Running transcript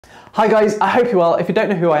Hi guys, I hope you're well. If you don't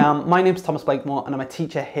know who I am, my name is Thomas Blakemore and I'm a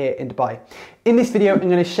teacher here in Dubai. In this video, I'm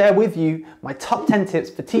going to share with you my top 10 tips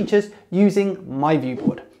for teachers using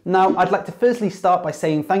MyViewboard. Now, I'd like to firstly start by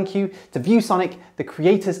saying thank you to ViewSonic, the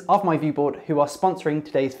creators of MyViewboard, who are sponsoring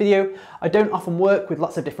today's video. I don't often work with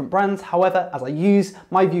lots of different brands, however, as I use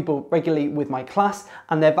MyViewboard regularly with my class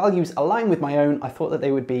and their values align with my own, I thought that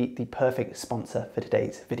they would be the perfect sponsor for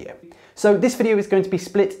today's video. So this video is going to be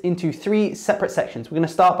split into 3 separate sections. We're going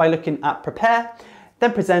to start by looking at prepare,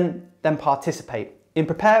 then present, then participate. In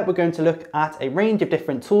prepare, we're going to look at a range of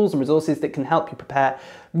different tools and resources that can help you prepare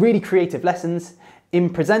really creative lessons. In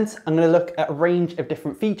present, I'm going to look at a range of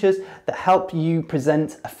different features that help you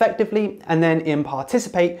present effectively. And then in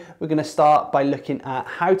participate, we're going to start by looking at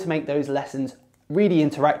how to make those lessons really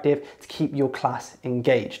interactive to keep your class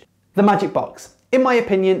engaged. The magic box. In my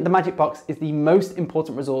opinion, the magic box is the most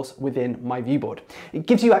important resource within MyViewboard. It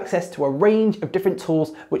gives you access to a range of different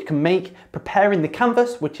tools which can make preparing the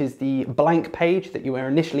canvas, which is the blank page that you were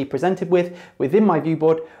initially presented with within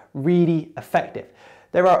MyViewboard, really effective.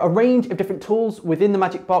 There are a range of different tools within the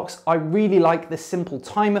magic box. I really like the simple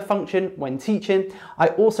timer function when teaching. I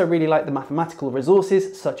also really like the mathematical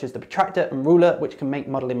resources such as the protractor and ruler, which can make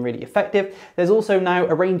modeling really effective. There's also now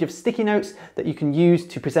a range of sticky notes that you can use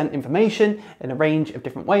to present information in a range of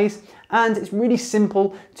different ways. And it's really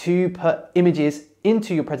simple to put images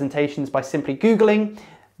into your presentations by simply Googling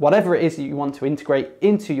whatever it is that you want to integrate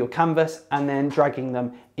into your canvas and then dragging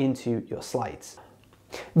them into your slides.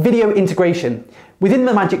 Video integration. Within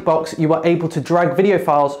the magic box, you are able to drag video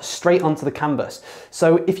files straight onto the canvas.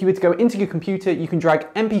 So if you were to go into your computer, you can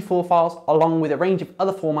drag MP4 files along with a range of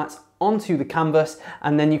other formats onto the canvas,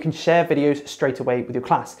 and then you can share videos straight away with your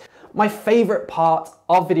class. My favorite part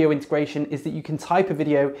of video integration is that you can type a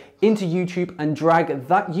video into YouTube and drag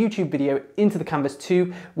that YouTube video into the canvas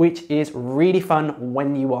too, which is really fun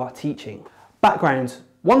when you are teaching. Backgrounds.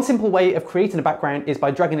 One simple way of creating a background is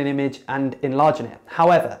by dragging an image and enlarging it.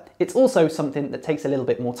 However, it's also something that takes a little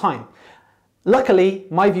bit more time. Luckily,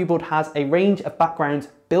 MyViewboard has a range of backgrounds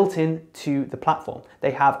built into the platform.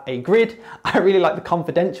 They have a grid. I really like the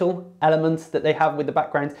confidential elements that they have with the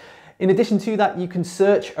backgrounds. In addition to that, you can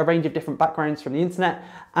search a range of different backgrounds from the internet,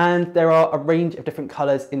 and there are a range of different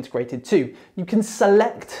colors integrated too. You can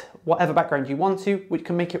select whatever background you want to, which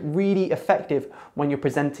can make it really effective when you're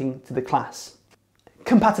presenting to the class.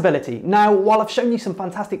 Compatibility. Now, while I've shown you some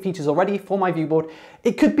fantastic features already for MyViewboard,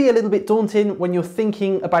 it could be a little bit daunting when you're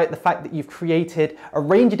thinking about the fact that you've created a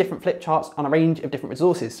range of different flip charts on a range of different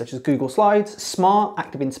resources, such as Google Slides, Smart,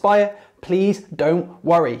 Active Inspire. Please don't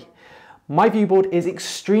worry. MyViewboard is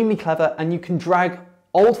extremely clever and you can drag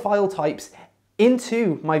old file types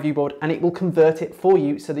into MyViewboard and it will convert it for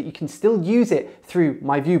you so that you can still use it through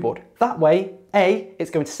MyViewboard. That way, A, it's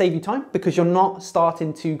going to save you time because you're not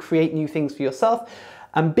starting to create new things for yourself.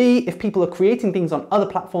 And B, if people are creating things on other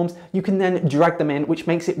platforms, you can then drag them in, which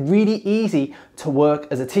makes it really easy to work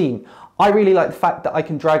as a team. I really like the fact that I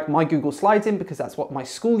can drag my Google Slides in because that's what my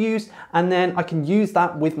school used, and then I can use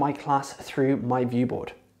that with my class through MyViewboard.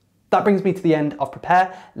 That brings me to the end of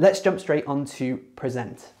prepare. Let's jump straight on to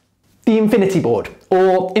present. The infinity board,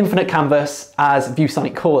 or infinite canvas as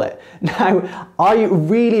ViewSonic call it. Now, I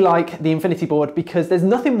really like the infinity board because there's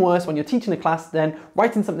nothing worse when you're teaching a class than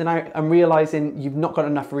writing something out and realizing you've not got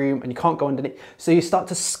enough room and you can't go underneath, so you start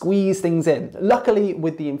to squeeze things in. Luckily,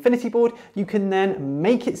 with the infinity board, you can then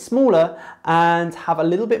make it smaller and have a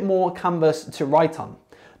little bit more canvas to write on.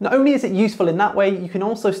 Not only is it useful in that way, you can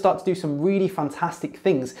also start to do some really fantastic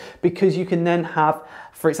things because you can then have,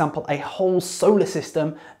 for example, a whole solar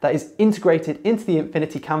system that is integrated into the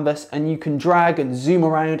infinity canvas, and you can drag and zoom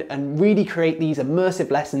around and really create these immersive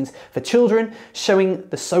lessons for children showing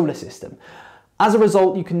the solar system. As a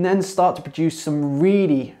result, you can then start to produce some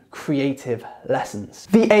really creative lessons.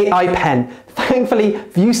 The AI pen. Thankfully,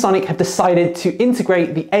 ViewSonic have decided to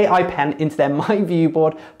integrate the AI pen into their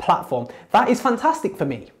MyViewboard platform. That is fantastic for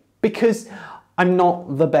me because I'm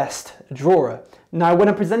not the best drawer. Now, when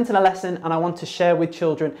I'm presenting a lesson and I want to share with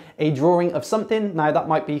children a drawing of something, now that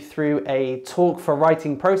might be through a talk for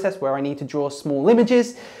writing process where I need to draw small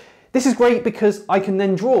images. This is great because I can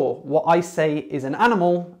then draw what I say is an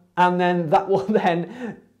animal, and then that will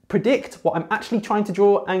then predict what I'm actually trying to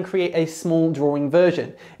draw and create a small drawing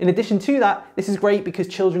version. In addition to that, this is great because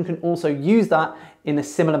children can also use that in a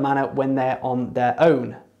similar manner when they're on their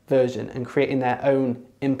own version and creating their own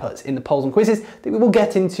inputs in the polls and quizzes that we will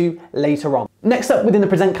get into later on. Next up within the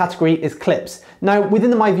present category is clips. Now, within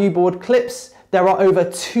the MyViewboard clips, there are over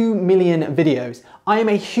 2 million videos. I am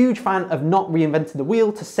a huge fan of not reinventing the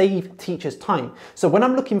wheel to save teachers time. So when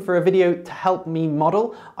I'm looking for a video to help me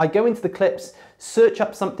model, I go into the clips, search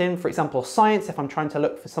up something, for example, science. If I'm trying to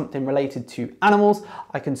look for something related to animals,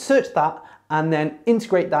 I can search that and then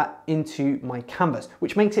integrate that into my canvas,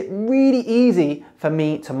 which makes it really easy for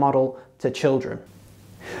me to model to children.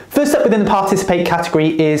 First up within the participate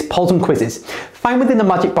category is polls and quizzes. Find within the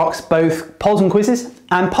magic box both polls and quizzes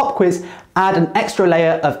and pop quiz add an extra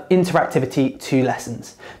layer of interactivity to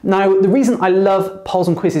lessons. Now, the reason I love polls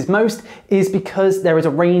and quizzes most is because there is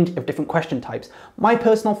a range of different question types. My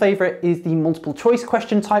personal favorite is the multiple choice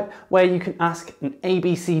question type, where you can ask an A,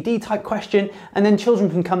 B, C, D type question, and then children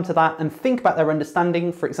can come to that and think about their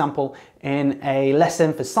understanding. For example, in a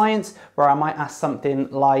lesson for science, where I might ask something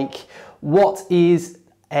like, what is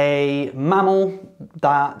a mammal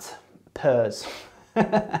that purrs?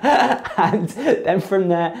 And then from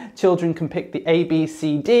there, children can pick the A, B,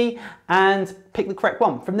 C, D and pick the correct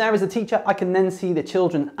one. From there, as a teacher, I can then see the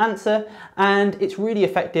children's answer, and it's really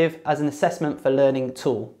effective as an assessment for learning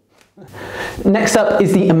tool. Next up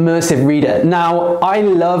is the Immersive Reader. Now, I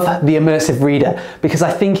love the Immersive Reader because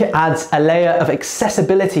I think it adds a layer of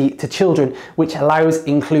accessibility to children, which allows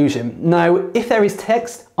inclusion. Now, if there is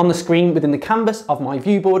text on the screen within the canvas of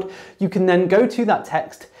MyViewboard, you can then go to that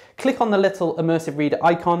text, click on the little Immersive Reader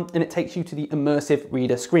icon, and it takes you to the Immersive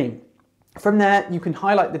Reader screen. From there, you can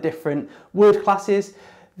highlight the different word classes.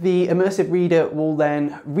 The Immersive Reader will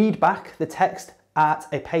then read back the text at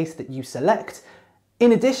a pace that you select.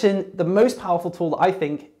 In addition, the most powerful tool that I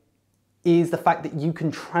think is the fact that you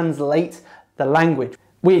can translate the language,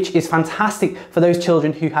 which is fantastic for those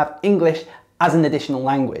children who have English as an additional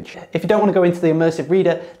language. If you don't want to go into the Immersive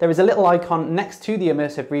Reader, there is a little icon next to the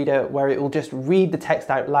Immersive Reader where it will just read the text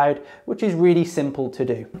out loud, which is really simple to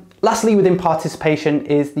do. Lastly, within participation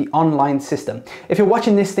is the online system. If you're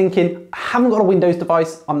watching this thinking, I haven't got a Windows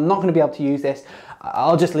device, I'm not going to be able to use this,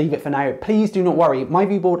 I'll just leave it for now. Please do not worry.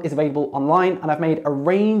 MyViewboard is available online, and I've made a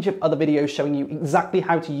range of other videos showing you exactly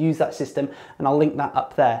how to use that system, and I'll link that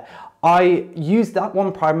up there. I use that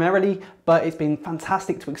one primarily, but it's been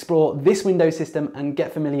fantastic to explore this Windows system and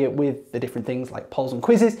get familiar with the different things like polls and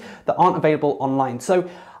quizzes that aren't available online. So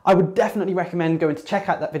I would definitely recommend going to check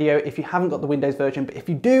out that video if you haven't got the Windows version, but if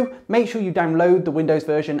you do, make sure you download the Windows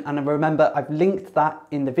version, and remember, I've linked that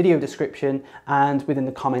in the video description and within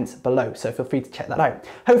the comments below, so feel free to check that out.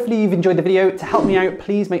 Hopefully you've enjoyed the video. To help me out,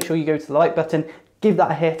 please make sure you go to the like button, give that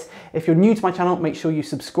a hit. If you're new to my channel, make sure you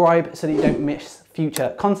subscribe so that you don't miss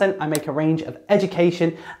future content. I make a range of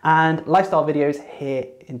education and lifestyle videos here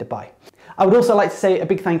in Dubai. I would also like to say a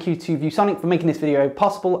big thank you to ViewSonic for making this video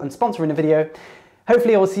possible and sponsoring the video.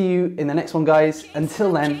 Hopefully I will see you in the next one, guys.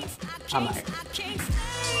 Until then, I'm out.